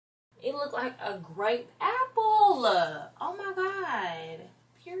It looked like a grape apple. Oh my god.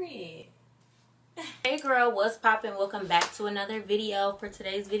 Period. Hey girl, what's poppin'? Welcome back to another video. For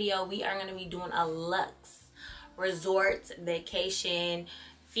today's video, we are going to be doing a luxe resort vacation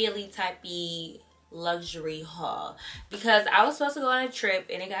feely typey luxury haul, because I was supposed to go on a trip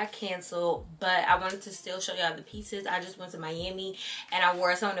and it got canceled, but I wanted to still show y'all the pieces. I just went to Miami and I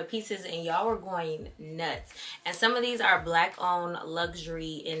wore some of the pieces and y'all were going nuts. And some of these are black owned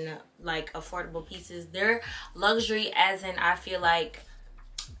luxury and like affordable pieces. They're luxury as in, I feel like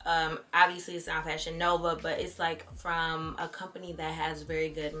obviously it's not Fashion Nova, but it's like from a company that has very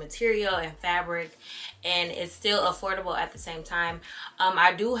good material and fabric, and it's still affordable at the same time.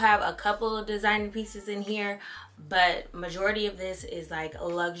 I do have a couple of designer pieces in here, but majority of this is like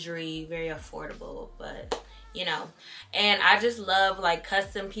luxury, very affordable, but you know. And I just love like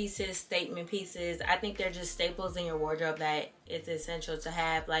custom pieces, statement pieces. I think they're just staples in your wardrobe that it's essential to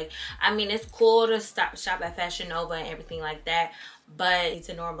have. Like, I mean, it's cool to shop at Fashion Nova and everything like that, but we need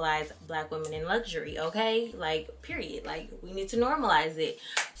to normalize black women in luxury, okay? Like, period. Like, we need to normalize it.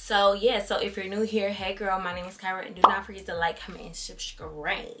 So yeah, so if you're new here, hey girl, my name is Kyra, and do not forget to like, comment, and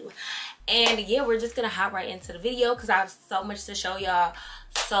subscribe. And yeah, we're just gonna hop right into the video because I have so much to show y'all.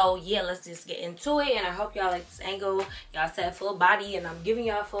 So yeah, let's just get into it, and I hope y'all like this angle. Y'all said full body, and I'm giving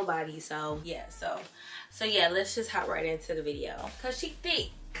y'all full body. So yeah, so yeah, let's just hop right into the video because she thick.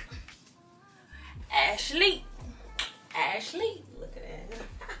 Ashley, look at that.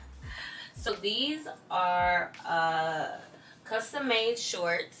 So these are custom made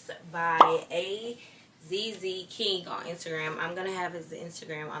shorts by AZZ King on Instagram. I'm gonna have his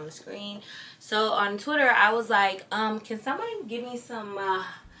Instagram on the screen. So on Twitter, I was like, can somebody give me some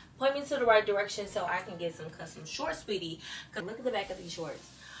point me to the right direction so I can get some custom shorts, sweetie? Because look at the back of these shorts.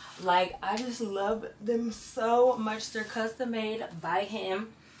 Like, I just love them so much. They're custom made by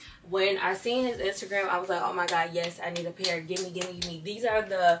him. When I seen his Instagram, I was like, oh my god, yes, I need a pair. Give me. These are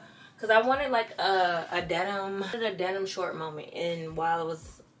the, because I wanted like a denim short moment, and while I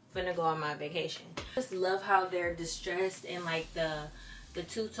was finna go on my vacation. I just love how they're distressed in like the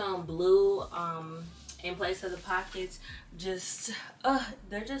two-tone blue in place of the pockets. Just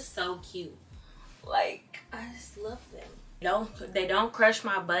they're just so cute. Like, I just love them. They don't crush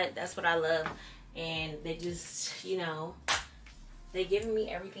my butt. That's what I love. And they just, you know, they give me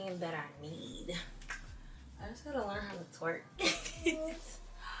everything that I need. I just gotta learn how to twerk.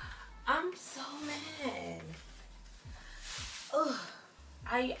 I'm so mad. Ugh.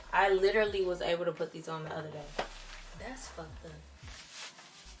 I literally was able to put these on the other day. That's fucked up.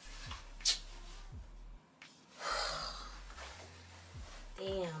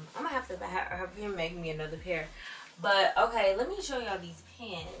 Damn, I'm gonna have to have him make me another pair. But okay, let me show y'all these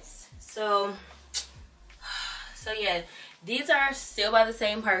pants. So yeah, these are still by the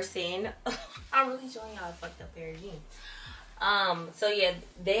same person. I'm really showing y'all a fucked up pair of jeans. So yeah,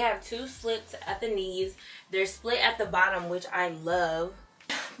 they have two slits at the knees. They're split at the bottom, which I love.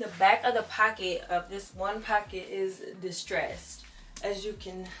 The back of the pocket of this one pocket is distressed. As you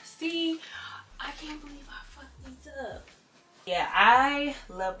can see, I can't believe I fucked these up. Yeah, I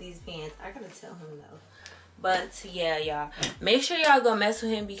love these pants. I gotta tell him though. But yeah, y'all, make sure y'all go mess with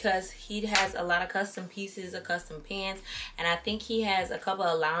him because he has a lot of custom pieces, custom pants, and I think he has a couple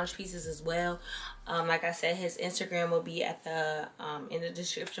of lounge pieces as well. Like I said, his Instagram will be at the in the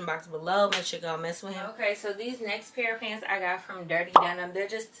description box below. Make sure you go mess with him. Okay, so these next pair of pants I got from Dirty Denim. They're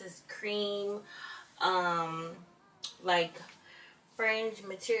just this cream like fringe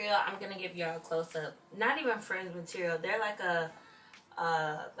material. I'm gonna give y'all a close-up. Not even fringe material. They're like a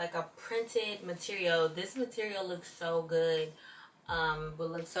printed material. This material looks so good,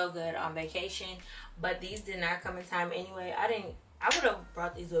 would look so good on vacation, but these did not come in time anyway. I would have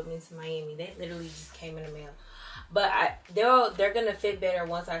brought these with me to Miami. They literally just came in the mail, but they're gonna fit better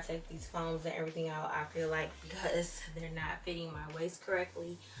once I take these foams and everything out, I feel like, because they're not fitting my waist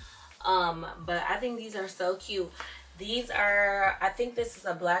correctly. But I think these are so cute. These are, I think this is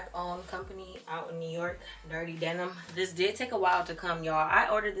a black owned company out in New York, Dirty Denim. This did take a while to come, y'all. I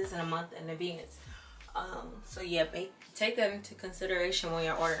ordered this in a month in advance. So yeah, take that into consideration when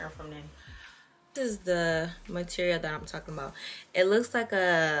you're ordering from them. This is the material that I'm talking about. It looks like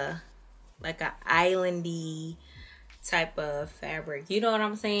a islandy type of fabric. You know what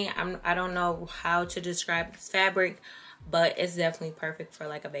I'm saying? I don't know how to describe this fabric, but it's definitely perfect for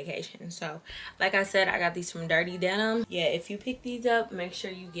like a vacation. So like I said, I got these from Dirty Denim. Yeah, if you pick these up, make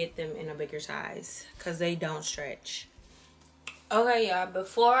sure you get them in a bigger size because they don't stretch. Okay, y'all,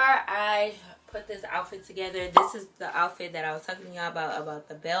 before I put this outfit together, this is the outfit that I was talking to y'all about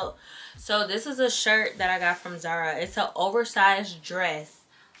the belt. So this is a shirt that I got from Zara. It's an oversized dress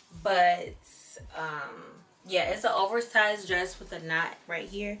But yeah, it's an oversized dress with a knot right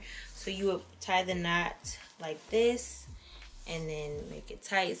here. So you would tie the knot like this and then make it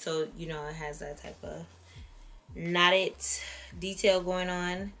tight, so you know it has that type of knotted detail going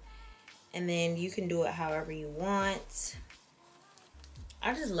on. And then you can do it however you want.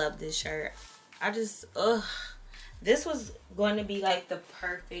 I just love this shirt. This was going to be like the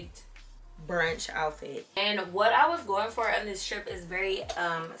perfect brunch outfit. And what I was going for on this trip is very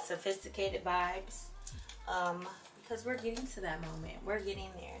sophisticated vibes, because we're getting to that moment. We're getting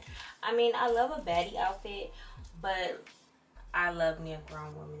there. I mean, I love a baddie outfit, but I love me a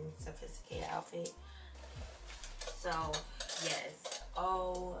grown woman sophisticated outfit. So yes.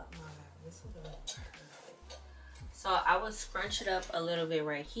 Oh my god, this was really perfect. So I would scrunch it up a little bit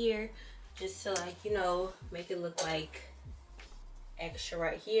right here, just to, like, you know, make it look like extra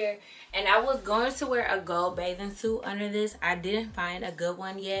right here. And I was going to wear a gold bathing suit under this. I didn't find a good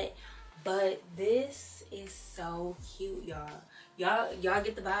one yet, but this is so cute, y'all. Y'all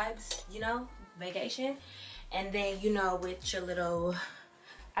get the vibes, you know, vacation. And then, you know, with your little,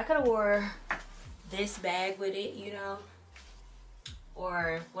 I could have wore this bag with it, you know,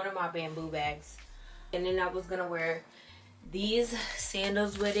 or one of my bamboo bags. And then I was gonna wear these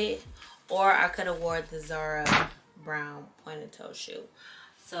sandals with it, or I could have wore the Zara brown pointed toe shoe.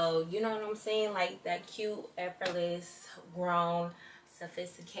 So you know what I'm saying, like that cute, effortless, grown,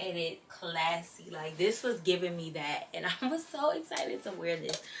 sophisticated, classy. Like this was giving me that, and I was so excited to wear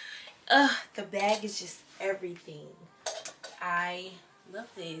this. The bag is just everything. I love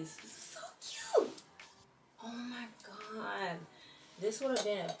this. This is so cute. Oh my god, this would have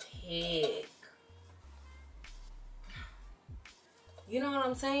been a pic. You know what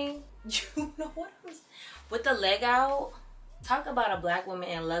I'm saying? You know what I'm saying? With the leg out, talk about a black woman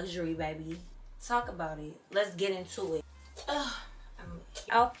in luxury, baby. Talk about it. Let's get into it.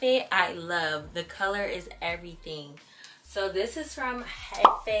 Outfit I love. The color is everything. So this is from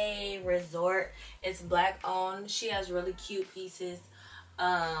Jefe Resort. It's black owned. She has really cute pieces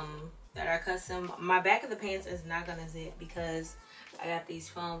that are custom. My back of the pants is not gonna zip because I got these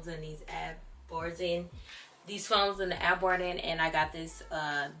foams and these ab boards in. These foams and the ab board in, and I got this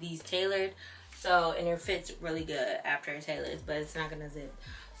these tailored, so, and it fits really good after it tailors, but it's not gonna zip.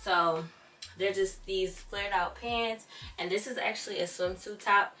 So they're just these flared out pants, and this is actually a swimsuit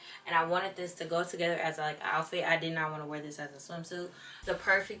top, and I wanted this to go together as like an outfit. I did not want to wear this as a swimsuit. The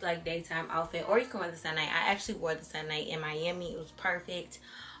perfect like daytime outfit, or you can wear this at night. I actually wore this at night in Miami. It was perfect.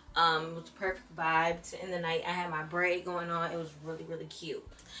 It was perfect vibes in the night. I had my braid going on. It was really, really cute.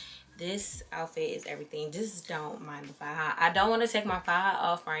 This outfit is everything. Just don't mind the thigh high. I don't want to take my thigh high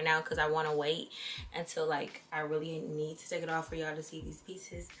off right now because I want to wait until like I really need to take it off for y'all to see these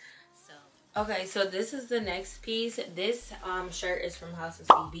pieces. So okay, so this is the next piece. This shirt is from House of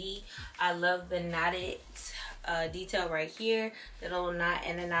CB. I love the knotted detail right here, the little knot,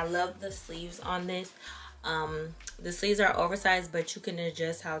 and then I love the sleeves on this. The sleeves are oversized, but you can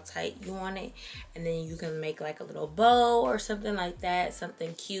adjust how tight you want it, and then you can make like a little bow or something like that,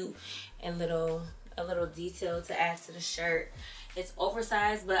 something cute and a little detail to add to the shirt. It's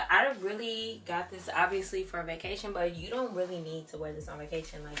oversized, but I really got this obviously for a vacation, but you don't really need to wear this on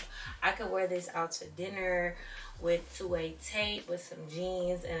vacation. Like I could wear this out to dinner with two-way tape with some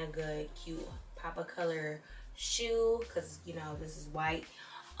jeans and a good cute pop of color shoe, because you know this is white.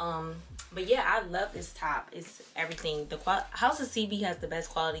 But yeah, I love this top. It's everything. The House of CB has the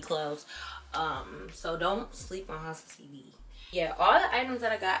best quality clothes, so don't sleep on House of CB. Yeah, all the items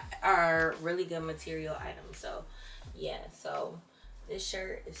that I got are really good material items. So yeah, so this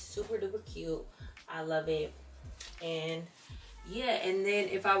shirt is super duper cute. I love it. And yeah, and then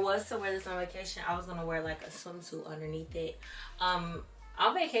if I was to wear this on vacation, I was gonna wear like a swimsuit underneath it.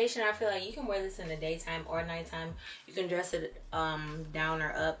 On vacation, I feel like you can wear this in the daytime or nighttime. You can dress it down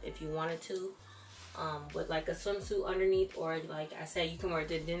or up if you wanted to, with like a swimsuit underneath, or like I said, you can wear it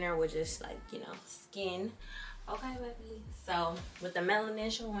to dinner with just like, you know, skin. Okay, baby. So with the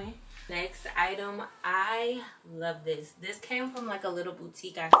melanin showing. Next item, I love this. This came from like a little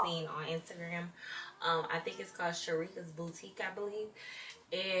boutique I seen on Instagram. I think it's called Sharika's Boutique, I believe.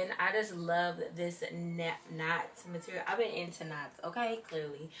 And I just love this knot material. I've been into knots, okay,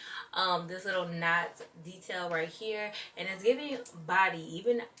 clearly. This little knot detail right here, and it's giving body.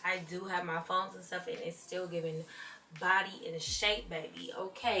 Even I do have my phones and stuff, and it's still giving body and shape, baby,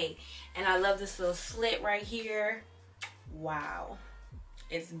 okay. And I love this little slit right here. Wow,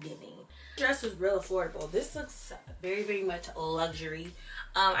 it's giving. Dress was real affordable. This looks very, very much luxury.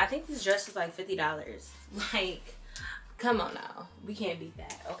 I think this dress was like $50. Like, come on now, we can't beat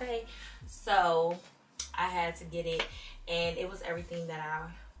that, okay? So I had to get it, and it was everything that I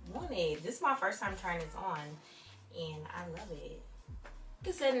wanted. This is my first time trying this on, and I love it.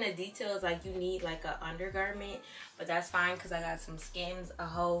 Like I said in the details, like you need like an undergarment, but that's fine because I got some Skims, a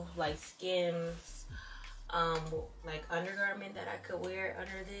whole like Skims like undergarment that I could wear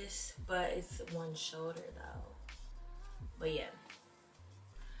under this, but it's one shoulder though. But yeah,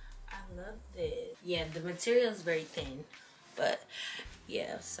 I love this. Yeah, the material is very thin, but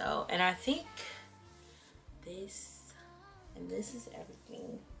yeah. So, and I think this and this is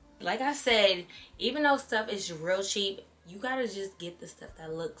everything. Like I said, even though stuff is real cheap, you gotta just get the stuff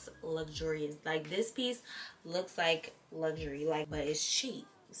that looks luxurious. Like this piece looks like luxury, like, but it's cheap.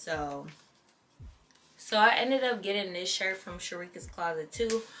 So I ended up getting this shirt from Sharika's Closet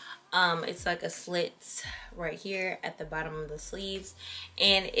too. It's like a slit right here at the bottom of the sleeves,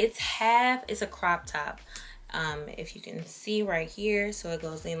 and it's a crop top. If you can see right here, so it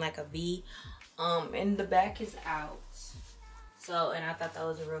goes in like a V, and the back is out. So, and I thought that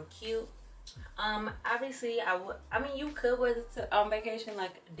was real cute. Obviously I mean you could wear this on vacation,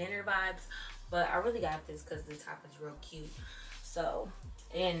 like dinner vibes, but I really got this because the top is real cute. So,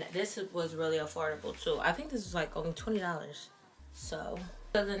 and this was really affordable too. I think this was like only $20. So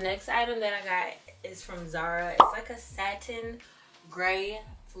the next item that I got is from Zara. It's like a satin gray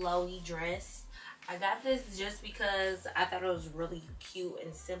flowy dress. I got this just because I thought it was really cute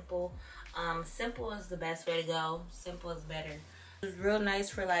and simple. Simple is the best way to go. Simple is better. It's real nice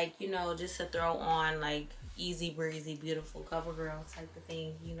for, like, you know, just to throw on, like, easy breezy, beautiful cover girl type of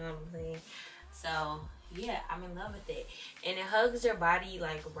thing. You know what I'm saying? So yeah, I'm in love with it, and it hugs your body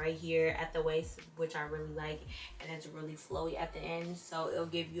like right here at the waist, which I really like, and it's really flowy at the end, so it'll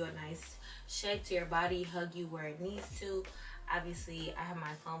give you a nice shape to your body, hug you where it needs to. Obviously I have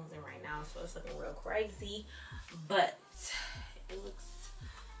my phones in right now, so it's looking real crazy, but it looks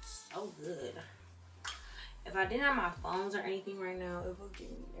so good. If I didn't have my phones or anything right now, it would give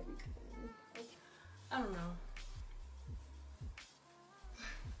me everything. I don't know.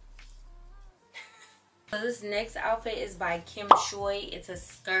 So this next outfit is by Kim Choi. It's a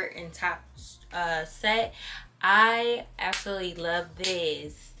skirt and top set. I absolutely love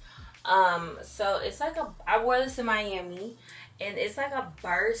this. So it's like I wore this in Miami, and it's like a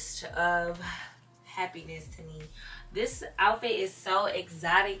burst of happiness to me. This outfit is so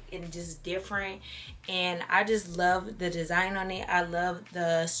exotic and just different, and I just love the design on it. I love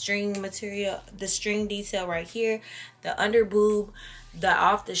the string material, the string detail right here, the under boob, the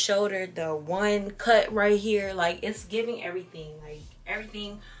off the shoulder, the one cut right here. Like, it's giving everything, like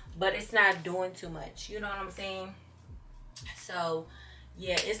everything, but it's not doing too much, you know what I'm saying? So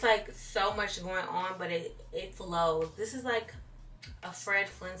yeah, it's like so much going on, but it flows. This is like a Fred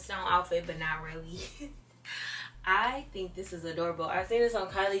Flintstone outfit, but not really. I think this is adorable. I seen this on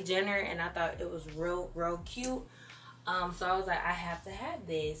Kylie Jenner, and I thought it was real cute. So I was like, I have to have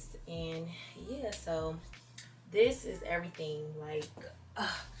this. And yeah, so this is everything. Like,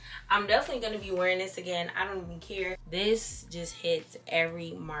 I'm definitely gonna be wearing this again. I don't even care. This just hits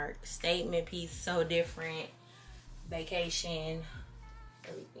every mark. Statement piece, so different. Vacation,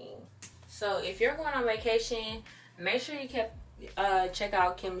 everything. So if you're going on vacation, make sure you check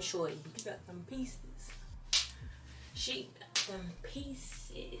out Kim Choi. She got some pieces. She got some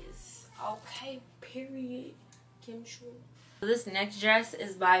pieces. Okay, period. Kim Choi. So this next dress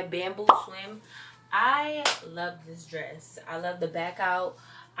is by Bamboo Swim. I love this dress. I love the back out.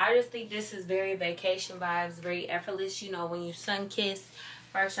 I just think this is very vacation vibes, very effortless. You know, when you sun kiss,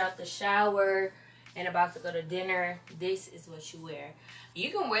 fresh out the shower, and about to go to dinner, this is what you wear. You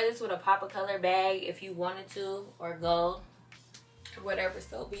can wear this with a pop of color bag if you wanted to, or gold, or whatever,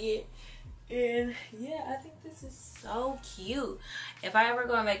 so be it. And yeah, I think this is so cute. If I ever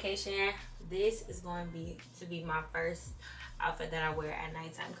go on vacation, this is going to be my first outfit that I wear at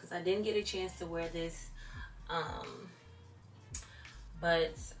nighttime, because I didn't get a chance to wear this,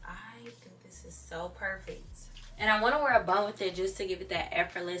 but I think this is so perfect. And I want to wear a bun with it just to give it that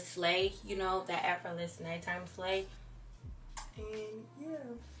effortless slay, you know, that effortless nighttime slay. And yeah,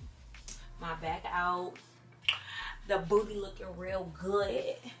 my back out, the booty looking real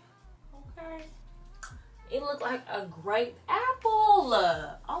good. Okay, it looked like a grape apple.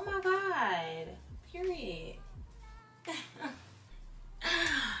 Oh my god, period.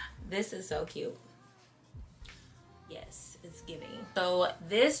 This is so cute. Yes, it's giving. So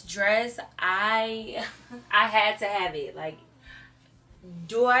this dress, I had to have it. Like,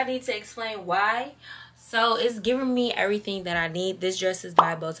 do I need to explain why? So it's giving me everything that I need. This dress is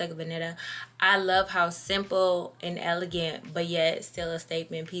by Bottega Veneta. I love how simple and elegant, but yet still a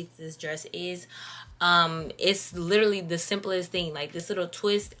statement piece this dress is. It's literally the simplest thing. Like, this little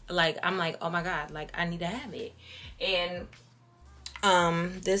twist, like, I'm like, oh my god, like, I need to have it. And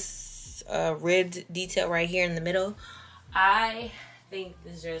this ribbed detail right here in the middle. I think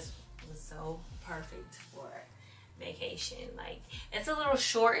this dress was so perfect for vacation. Like, it's a little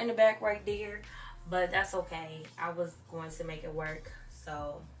short in the back right there, but that's okay. I was going to make it work,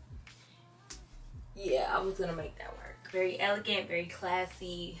 so yeah, I was gonna make that work. Very elegant, very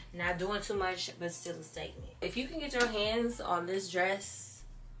classy, not doing too much, but still a statement. If you can get your hands on this dress,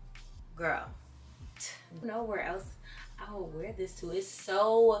 girl, nowhere else I will wear this to. It's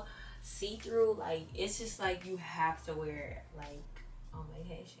so see-through, like, it's just like you have to wear it like on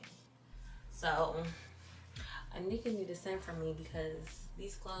vacation. So a nigga need to send for me because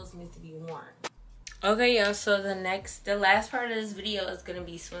these clothes need to be worn. Okay, y'all, so the last part of this video is gonna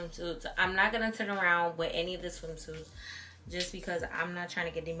be swimsuits. I'm not gonna turn around with any of the swimsuits just because I'm not trying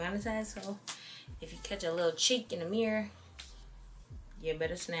to get demonetized. So if you catch a little cheek in the mirror, you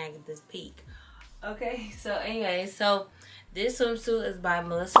better snag this peak. Okay, so anyway, so this swimsuit is by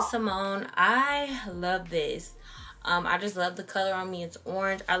Melissa Simone. I love this. I just love the color on me. It's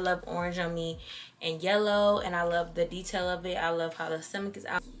orange. I love orange on me and yellow, and I love the detail of it. I love how the stomach is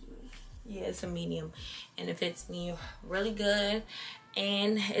out. Yeah, it's a medium, and it fits me really good,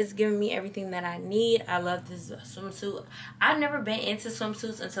 and it's giving me everything that I need. I love this swimsuit. I've never been into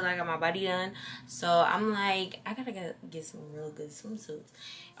swimsuits until I got my body done, so I'm like, I gotta get some real good swimsuits.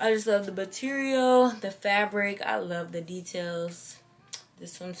 I just love the material, the fabric. I love the details.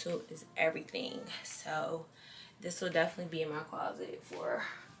 This swimsuit is everything, so this will definitely be in my closet for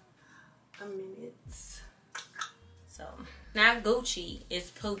a minute. So, not Gucci, it's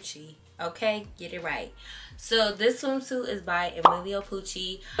Pucci. Okay, get it right. So this swimsuit is by Emilio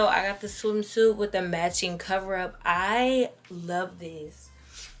Pucci. So I got the swimsuit with the matching cover up. I love this.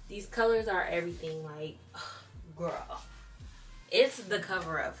 These colors are everything. Like, girl, it's the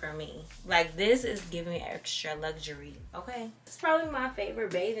cover up for me. Like, this is giving extra luxury. Okay, it's probably my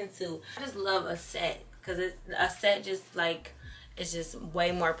favorite bathing suit. I just love a set because it's a set, just like, it's just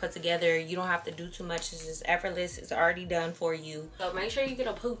way more put together. You don't have to do too much. It's just effortless. It's already done for you. So make sure you get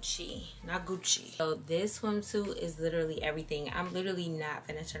a Pucci, not Gucci. So this swimsuit is literally everything. I'm literally not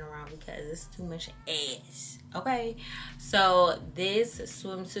gonna turn around because it's too much ass. Okay, so this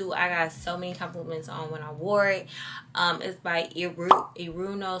swimsuit, I got so many compliments on when I wore it. It's by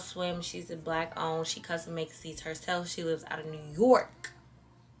Iruno Swim. She's a black owned. She custom makes these herself. She lives out of New York,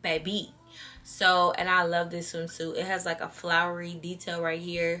 baby. So, and I love this swimsuit. It has like a flowery detail right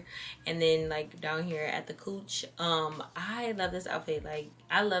here, and then like down here at the cooch. I love this outfit. Like,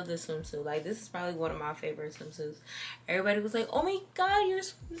 I love this swimsuit. Like, this is probably one of my favorite swimsuits. Everybody was like, oh my god, your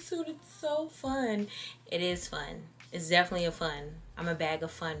swimsuit, it's so fun. It is fun. It's definitely a fun. I'm a bag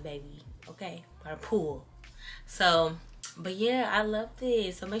of fun, baby. Okay, by the pool. So, but yeah, I love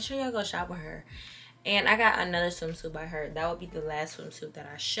this. So make sure y'all go shop with her. And I got another swimsuit by her. That would be the last swimsuit that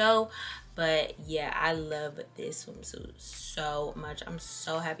I show. But yeah, I love this swimsuit so much. I'm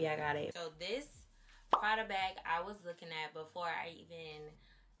so happy I got it. So this Prada bag I was looking at before I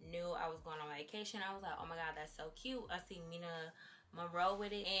even knew I was going on vacation. I was like, oh my god, that's so cute. I see Mina Monroe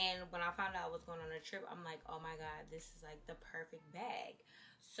with it. And when I found out I was going on a trip, I'm like, oh my god, this is like the perfect bag.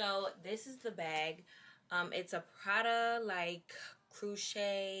 So this is the bag. It's a Prada like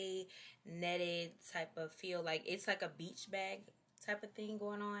crochet netted type of feel. Like, it's like a beach bag type of thing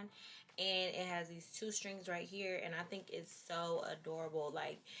going on, and it has these two strings right here, and I think it's so adorable.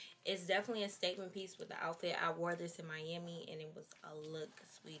 Like, it's definitely a statement piece with the outfit. I wore this in Miami, and it was a look,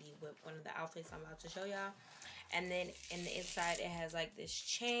 sweetie, with one of the outfits I'm about to show y'all. And then in the inside, it has like this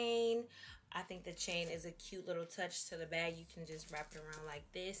chain. I think the chain is a cute little touch to the bag. You can just wrap it around like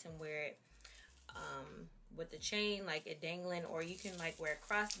this and wear it with the chain, like it dangling, or you can like wear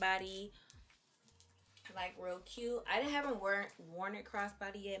a crossbody, like real cute. I haven't worn it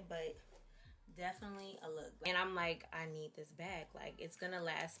crossbody yet, but definitely a look. And I'm like, I need this bag. Like, it's gonna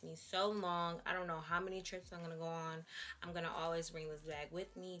last me so long. I don't know how many trips I'm gonna go on. I'm gonna always bring this bag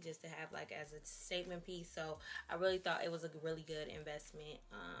with me just to have like as a statement piece. So I really thought it was a really good investment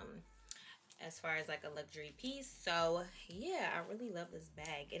as far as like a luxury piece. So yeah, I really love this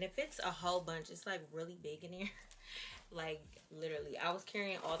bag, and it fits a whole bunch. It's like really big in here. Like, literally, I was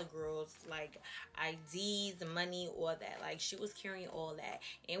carrying all the girls like IDs, the money, all that. Like, she was carrying all that,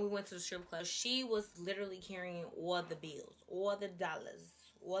 and we went to the strip club. She was literally carrying all the bills, all the dollars,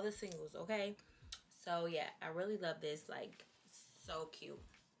 all the singles. Okay, so yeah, I really love this. Like, so cute.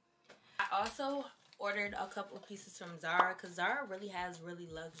 I also ordered a couple of pieces from Zara, because Zara really has really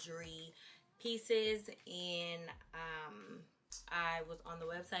luxury pieces. And I was on the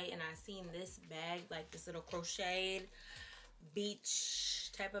website and I seen this bag, like this little crocheted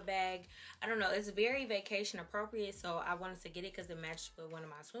beach type of bag. I don't know, it's very vacation appropriate, so I wanted to get it because it matched with one of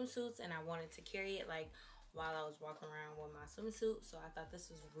my swimsuits, and I wanted to carry it like while I was walking around with my swimsuit. So I thought this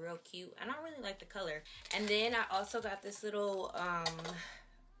was real cute, and I really like the color. And then I also got this little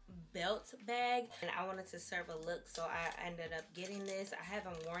belt bag, and I wanted to serve a look, so I ended up getting this. I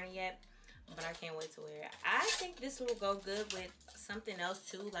haven't worn it yet, but I can't wait to wear it. I think this will go good with something else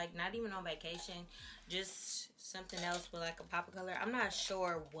too, like not even on vacation, just something else with like a pop of color. I'm not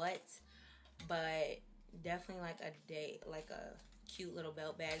sure what, but definitely like a day, like a cute little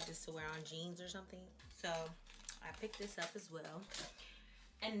belt bag just to wear on jeans or something. So I picked this up as well.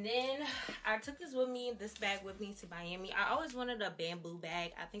 And then I took this with me, this bag with me to Miami. I always wanted a bamboo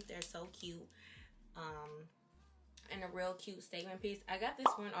bag. I think they're so cute. And a real cute statement piece. I got this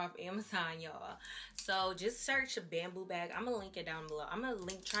one off Amazon, y'all. So just search a bamboo bag. I'm gonna link it down below. I'm gonna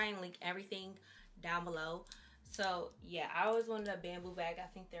try and link everything down below. So yeah, I always wanted a bamboo bag. I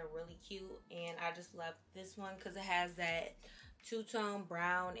think they're really cute, and I just love this one because it has that two-tone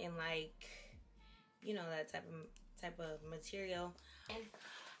brown and like, you know, that type of material. And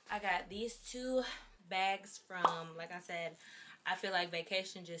I got these two bags from, like I said, I feel like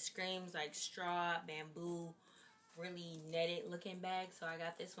vacation just screams like straw, bamboo, really netted looking bag. So I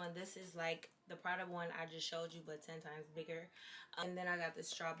got this one. This is like the Prada one I just showed you, but 10 times bigger. And then I got this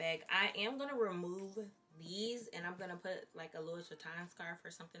straw bag. I am gonna remove these, and I'm gonna put like a Louis Vuitton scarf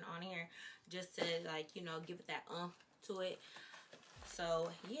or something on here just to, like, you know, give it that to it. So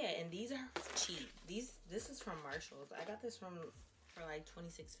yeah, and these are cheap. This is from Marshalls. I got this for like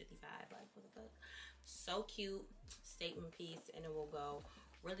 $26.55. Like, what the fuck? So cute, statement piece, and it will go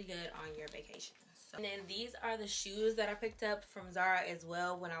really good on your vacation. So, and then these are the shoes that I picked up from Zara as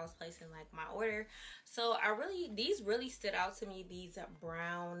well when I was placing like my order. So these really stood out to me, these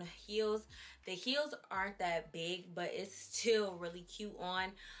brown heels. The heels aren't that big, but it's still really cute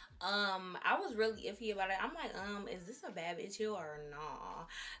on. I was really iffy about it. I'm like, is this a bad bitch heel or nah?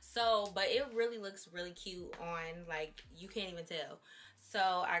 So, but it really looks really cute on, like, you can't even tell. So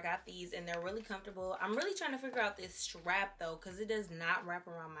I got these, and they're really comfortable. I'm really trying to figure out this strap though, because it does not wrap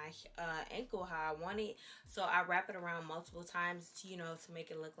around my ankle how I want it. So I wrap it around multiple times to, you know, to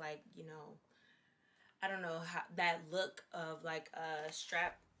make it look like, you know, I don't know, how that look of like a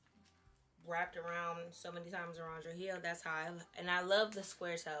strap wrapped around so many times around your heel. That's how and I love the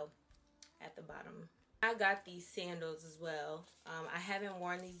square toe at the bottom. I got these sandals as well. I haven't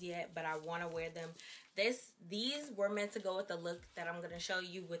worn these yet, but I want to wear them. These were meant to go with the look that I'm going to show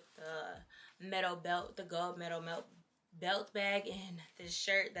you with the metal belt, the gold metal belt bag, and this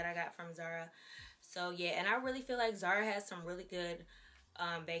shirt that I got from Zara. So yeah, and I really feel like Zara has some really good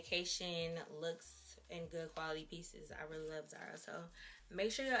vacation looks and good quality pieces. I really love Zara. So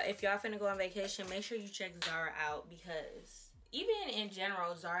make sure if y'all finna go on vacation, make sure you check Zara out, because even in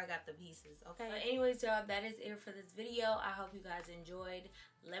general, Zara got the pieces, okay? But anyways, y'all, that is it for this video. I hope you guys enjoyed.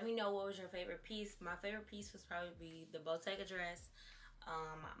 Let me know what was your favorite piece. My favorite piece was probably the Bottega dress,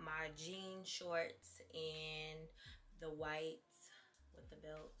 my jean shorts, and the whites with the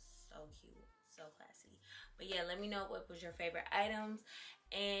belts. So cute, so classy. But yeah, let me know what was your favorite items.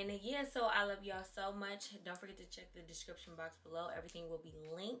 And yeah, so I love y'all so much. Don't forget to check the description box below. Everything will be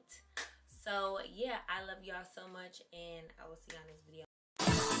linked. So yeah, I love y'all so much, and I will see you on this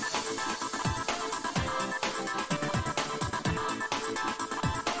video.